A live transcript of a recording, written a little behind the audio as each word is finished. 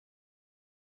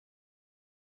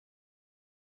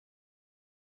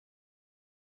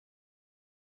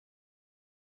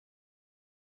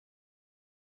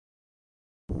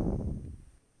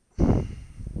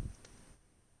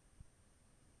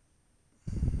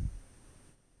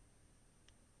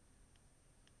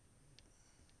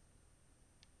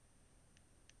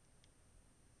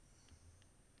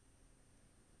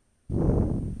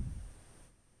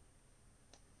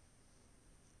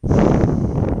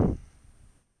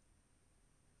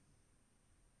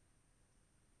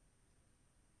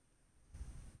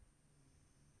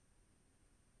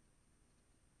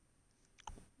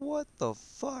What the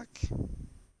fuck?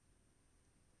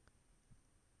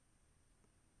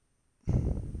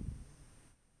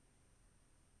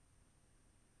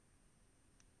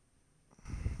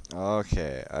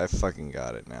 Okay, I fucking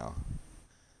got it now.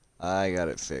 I got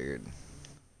it figured.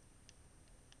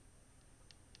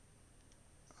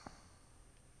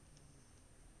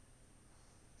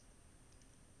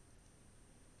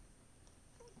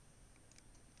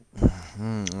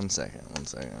 One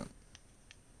second.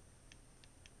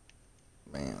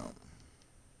 Bam.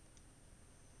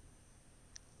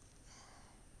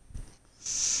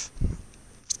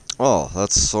 Oh,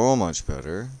 that's so much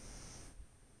better.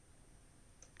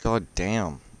 God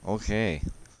damn. Okay.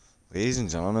 Ladies and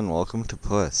gentlemen, welcome to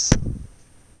Puss.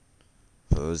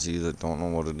 For those of you that don't know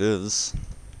what it is,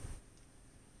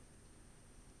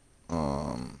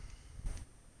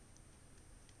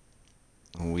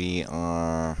 we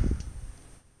are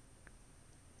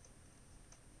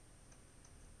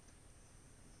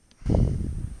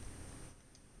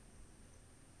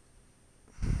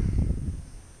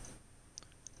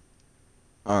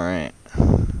alright.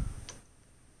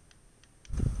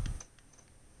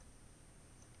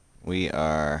 We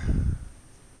are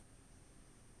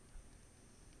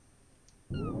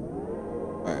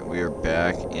alright, we are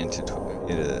back into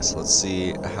this. Let's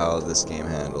see how this game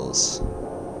handles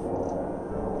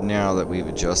now that we've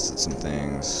adjusted some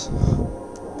things.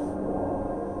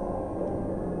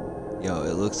 Yo,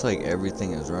 it looks like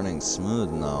everything is running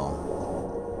smooth now.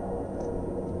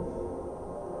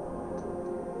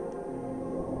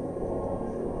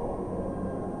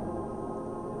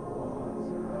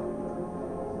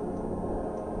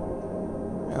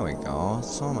 There we go,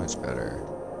 so much better.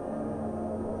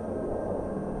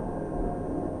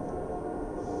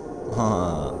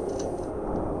 Huh.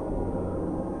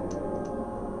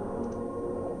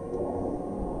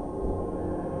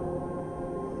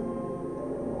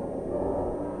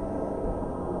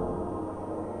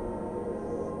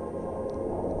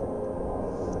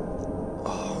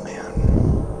 Oh man.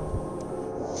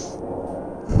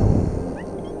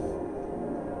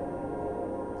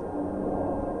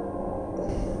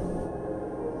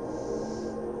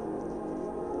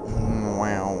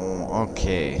 Wow.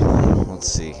 Okay. Let's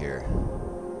see here.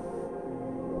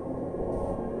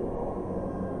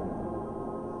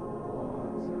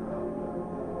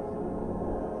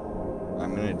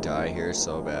 I'm gonna die here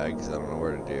so bad because I don't know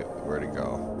where to go.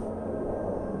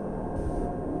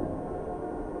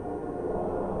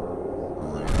 Oh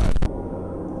my god.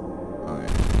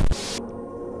 Okay.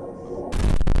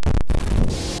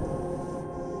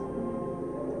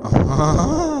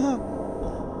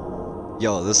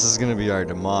 Yo, this is gonna be our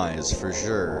demise for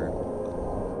sure.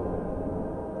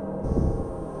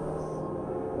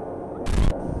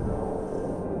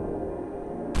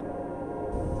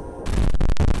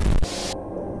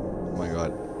 Oh my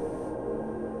god.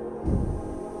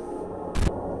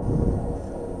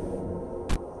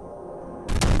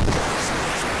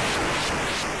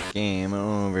 Game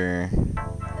over.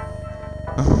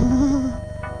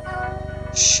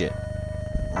 Shit.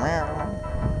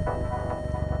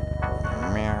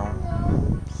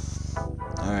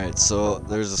 Alright, so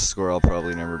there's a score I'll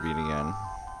probably never beat again.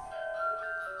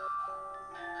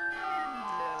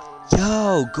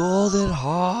 Yo, Golden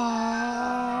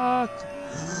Hawk!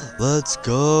 Let's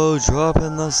go,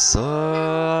 dropping the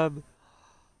sub!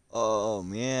 Oh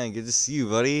man, good to see you,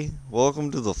 buddy. Welcome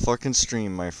to the fucking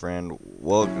stream, my friend.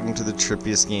 Welcome to the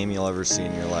trippiest game you'll ever see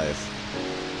in your life.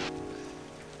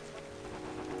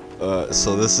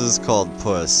 So this is called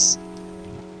Puss.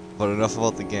 But enough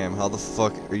about the game. How the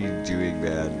fuck are you doing,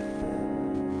 man?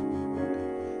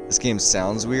 This game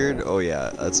sounds weird? Oh yeah,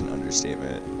 that's an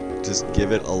understatement. Just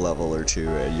give it a level or two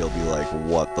and you'll be like,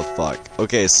 what the fuck?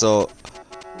 Okay, so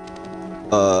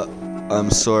I'm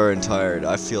sore and tired.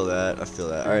 I feel that.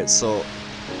 Alright, so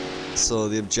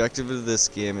the objective of this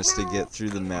game is to get through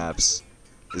the maps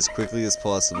as quickly as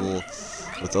possible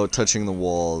without touching the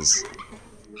walls.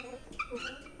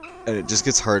 And it just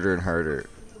gets harder and harder.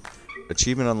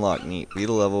 Achievement unlocked, neat. Beat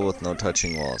a level with no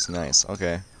touching walls. Nice,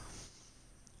 okay.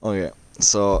 Okay,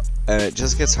 so, and it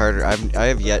just gets harder. I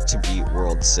have yet to beat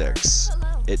World 6.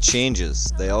 It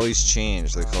changes. They always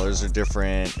change. The colors are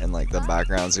different, and like the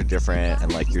backgrounds are different,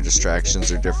 and like your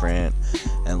distractions are different.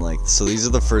 And like, so these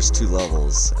are the first two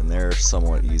levels, and they're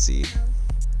somewhat easy.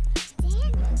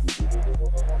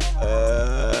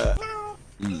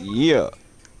 Yeah.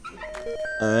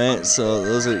 Alright, so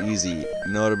those are easy.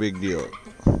 Not a big deal.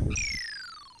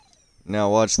 Now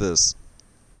watch this.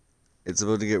 It's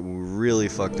about to get really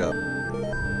fucked up.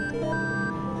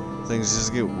 Things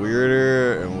just get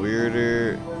weirder and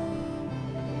weirder.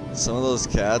 Some of those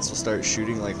cats will start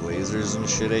shooting like lasers and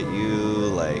shit at you,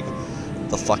 like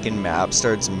the fucking map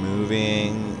starts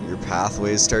moving, your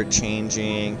pathways start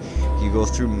changing, you go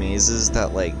through mazes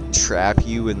that like trap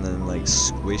you and then like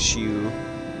squish you.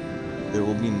 There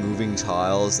will be moving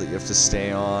tiles that you have to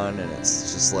stay on, and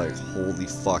it's just like, holy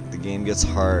fuck, the game gets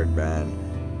hard, man.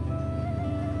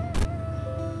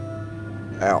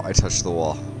 Ow, I touched the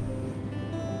wall.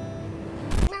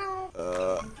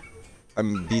 I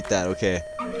beat that, okay.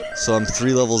 So I'm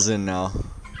 3 levels in now.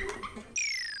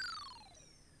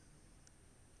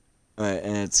 Alright,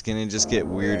 and it's gonna just get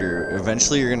weirder.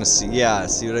 Eventually you're gonna see, yeah,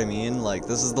 see what I mean? Like,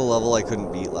 this is the level I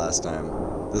couldn't beat last time.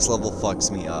 This level fucks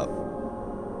me up.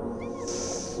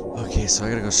 Okay, so I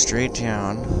gotta go straight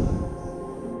down.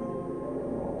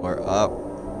 Or up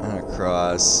and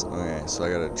across. Okay, so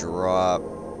I gotta drop.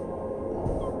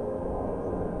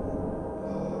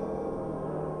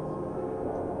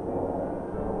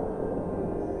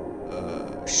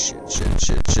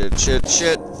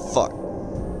 Shit. Fuck.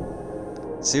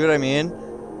 See what I mean?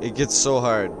 It gets so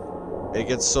hard. It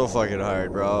gets so fucking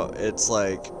hard, bro. It's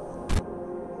like...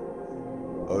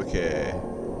 Okay.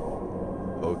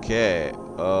 Okay.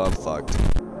 Oh, I'm fucked.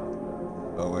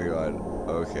 Oh my god.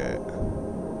 Okay.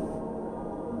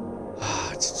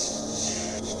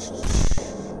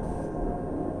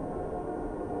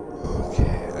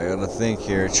 Okay, I gotta think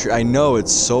here. I know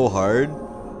it's so hard.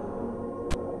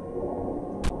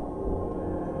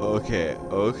 Okay.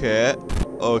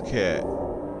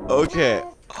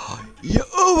 Yeah,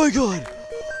 oh my god!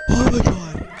 Oh my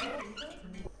god!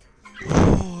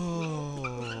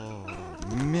 Oh,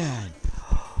 man.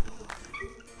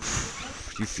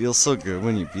 You feel so good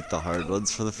when you beat the hard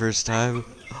ones for the first time.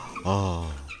 Oh.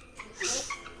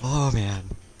 Oh, man.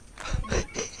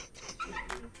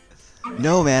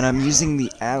 No, man, I'm using the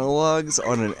analogs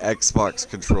on an Xbox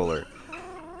controller.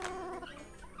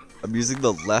 I'm using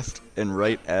the left and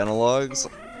right analogs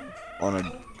on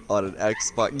an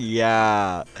Xbox.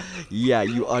 Yeah,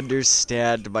 you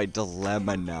understand my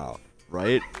dilemma now,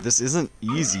 right? This isn't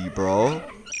easy, bro.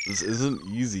 This isn't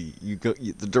easy.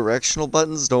 The directional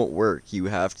buttons don't work. You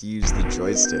have to use the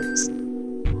joysticks.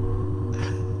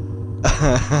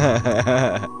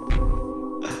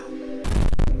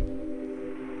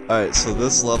 Alright, so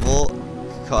this level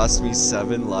cost me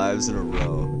 7 lives in a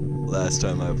row last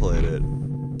time I played it.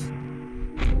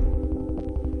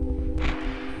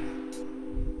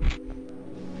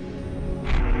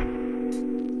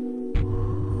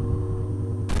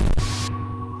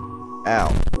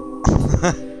 Ow.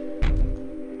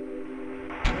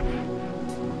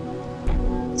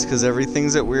 It's because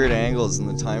everything's at weird angles and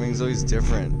the timing's always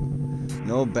different.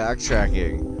 No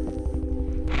backtracking.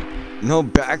 No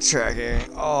backtracking.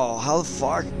 Oh, how the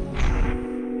fuck?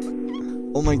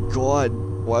 Oh my god.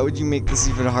 Why would you make this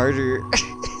even harder?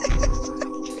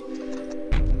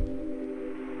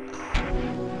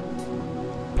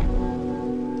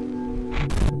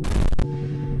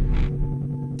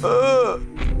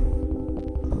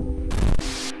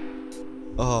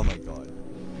 Oh my god.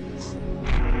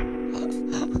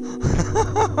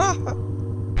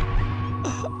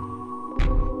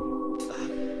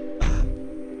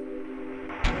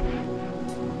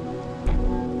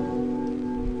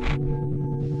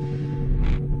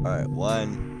 Alright,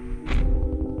 1,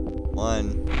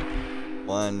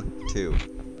 2.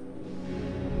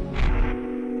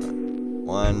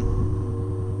 1,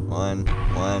 1.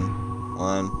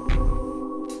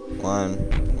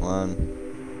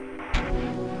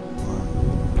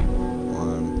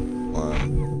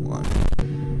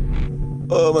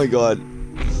 Oh my god.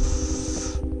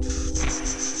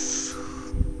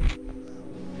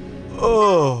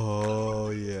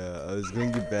 Oh yeah, I was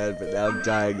going to bed, but now I'm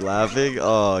dying laughing.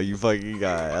 Oh, you fucking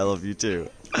guy. I love you too.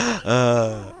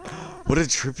 What a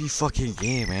trippy fucking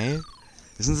game, eh?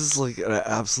 Isn't this like an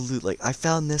absolute, like, I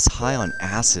found this high on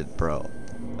acid, bro.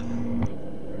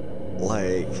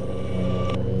 Like,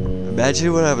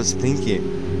 imagine what I was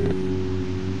thinking.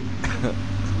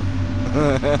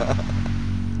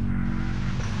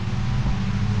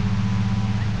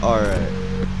 Alright.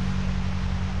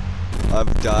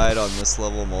 I've died on this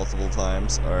level multiple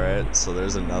times. Alright, so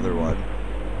there's another one.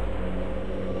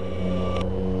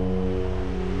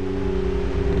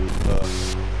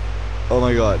 Oh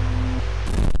my god.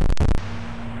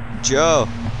 Joe!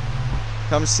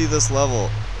 Come see this level.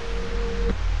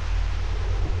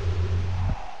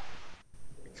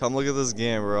 Come look at this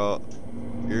game, bro.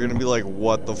 You're gonna be like,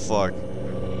 what the fuck?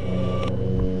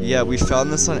 Yeah, we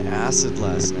found this on acid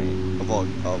last night. Of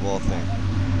all things.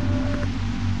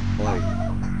 Like,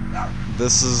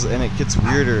 this is, and it gets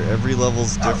weirder. Every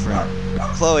level's different.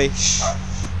 Chloe, shh.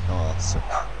 Oh, sorry.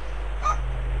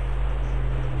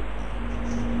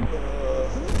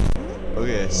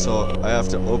 Okay, so I have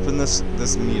to open this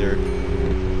meter.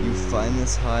 You find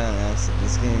this high on acid.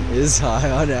 This game is high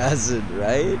on acid,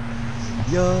 right?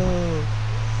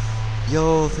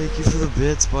 Yo, thank you for the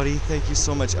bits, buddy. Thank you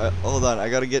so much. Hold on, I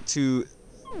gotta get to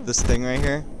this thing right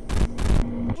here.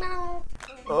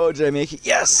 Oh, did I make it?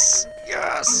 Yes!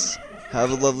 Yes! Have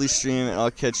a lovely stream, and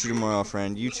I'll catch you tomorrow,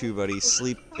 friend. You too, buddy.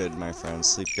 Sleep good, my friend.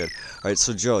 Sleep good. Alright,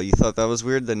 so Joe, you thought that was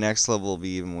weird? The next level will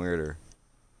be even weirder.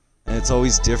 And it's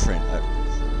always different.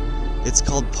 It's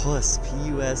called Puss.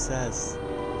 P-U-S-S.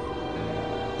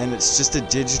 And it's just a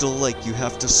digital, like, you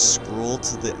have to scroll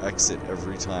to the exit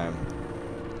every time.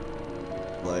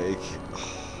 Like...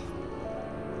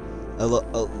 I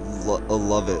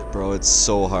love it, bro. It's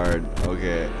so hard.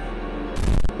 Okay.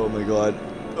 Oh my god.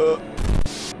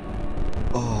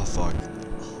 Oh, fuck.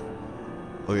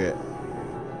 Okay.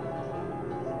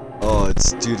 Oh,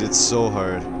 dude, it's so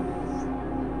hard.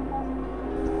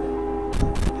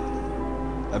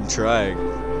 I'm trying.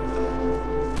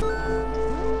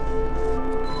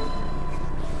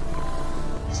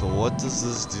 So what does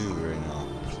this do right now?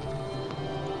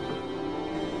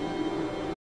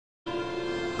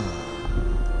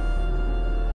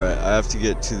 Alright, I have to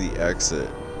get to the exit.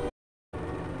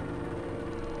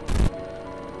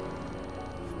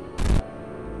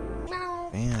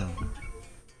 Bam.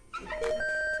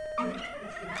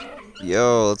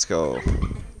 Yo, let's go.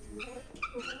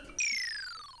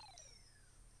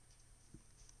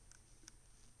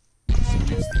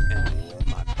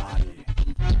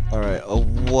 Alright,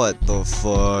 what the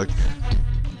fuck?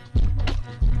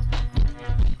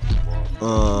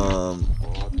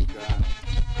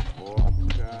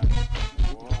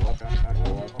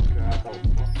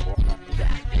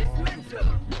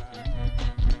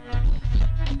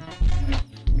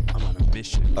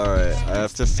 Alright, I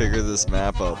have to figure this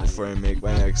map out before I make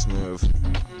my next move.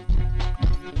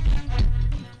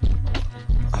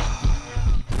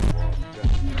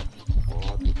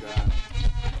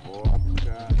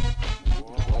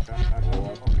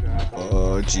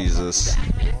 Oh, Jesus.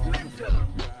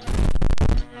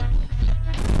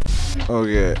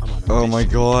 Okay. Oh my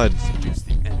god.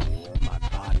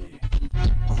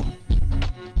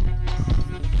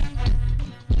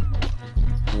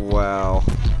 Wow.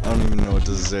 I don't even know what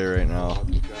to say right now.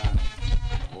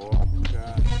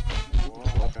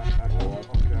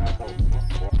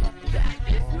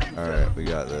 Alright, we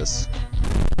got this.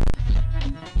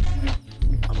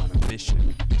 I'm on a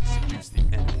mission to seduce the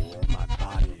enemy of my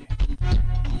body.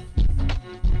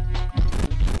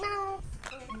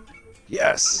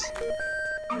 Yes!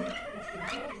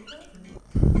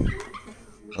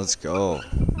 Let's go.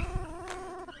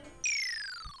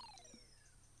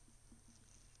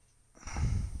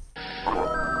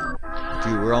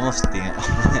 Dude, we're almost at the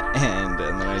end,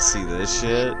 and then I see this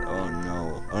shit. Oh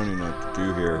no, I don't even know what to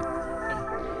do here.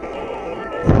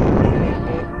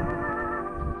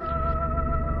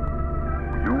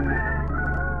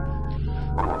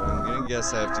 I'm gonna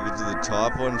guess I have to get to the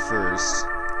top one first.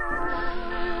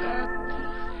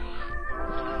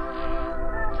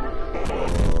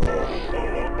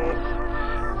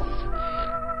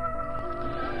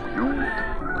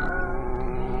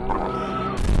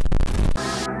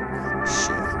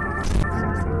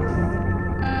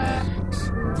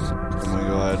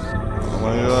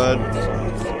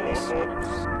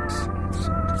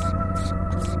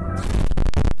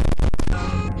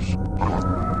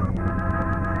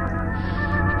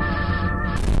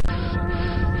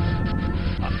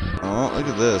 Oh, look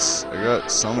at this. I got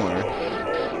it somewhere.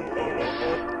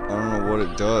 I don't know what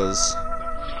it does.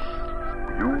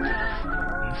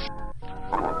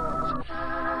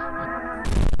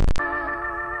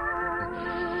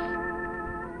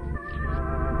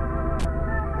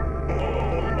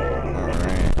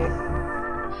 Alright.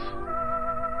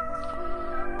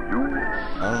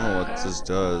 I don't know what this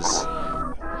does.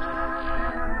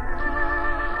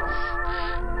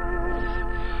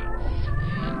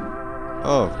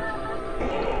 Oh.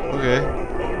 Okay.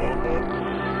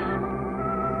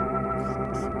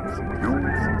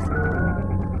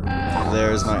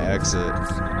 There's my exit.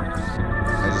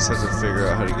 I just have to figure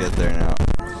out how to get there now.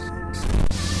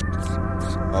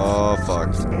 Oh,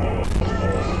 fuck.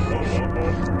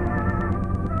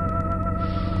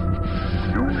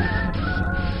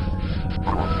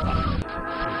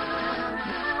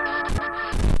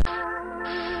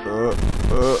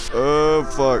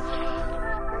 Fuck.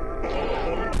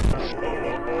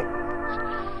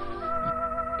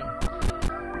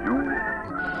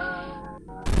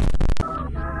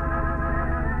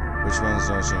 Which ones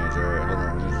don't change? Alright, hold on,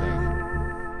 let me think.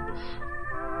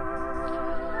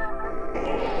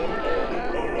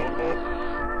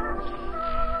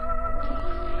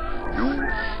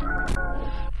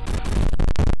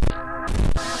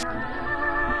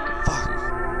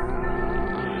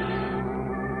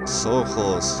 So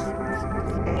close.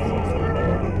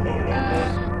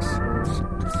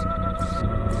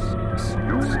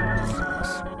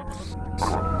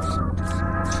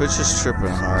 Twitch is tripping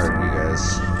hard, you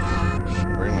guys.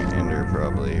 We're gonna end her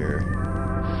probably here.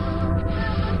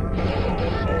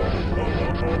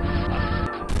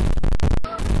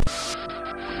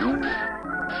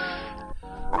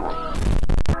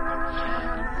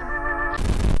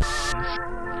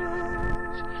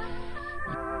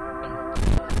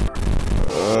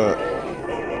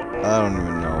 I don't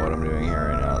even know what I'm doing here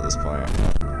right now at this point.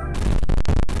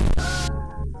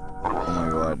 Oh my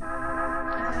god.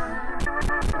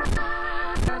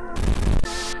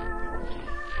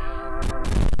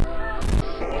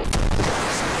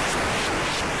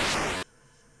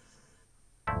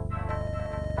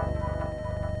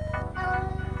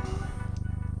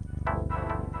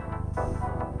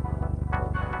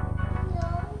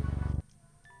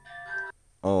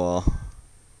 Oh well.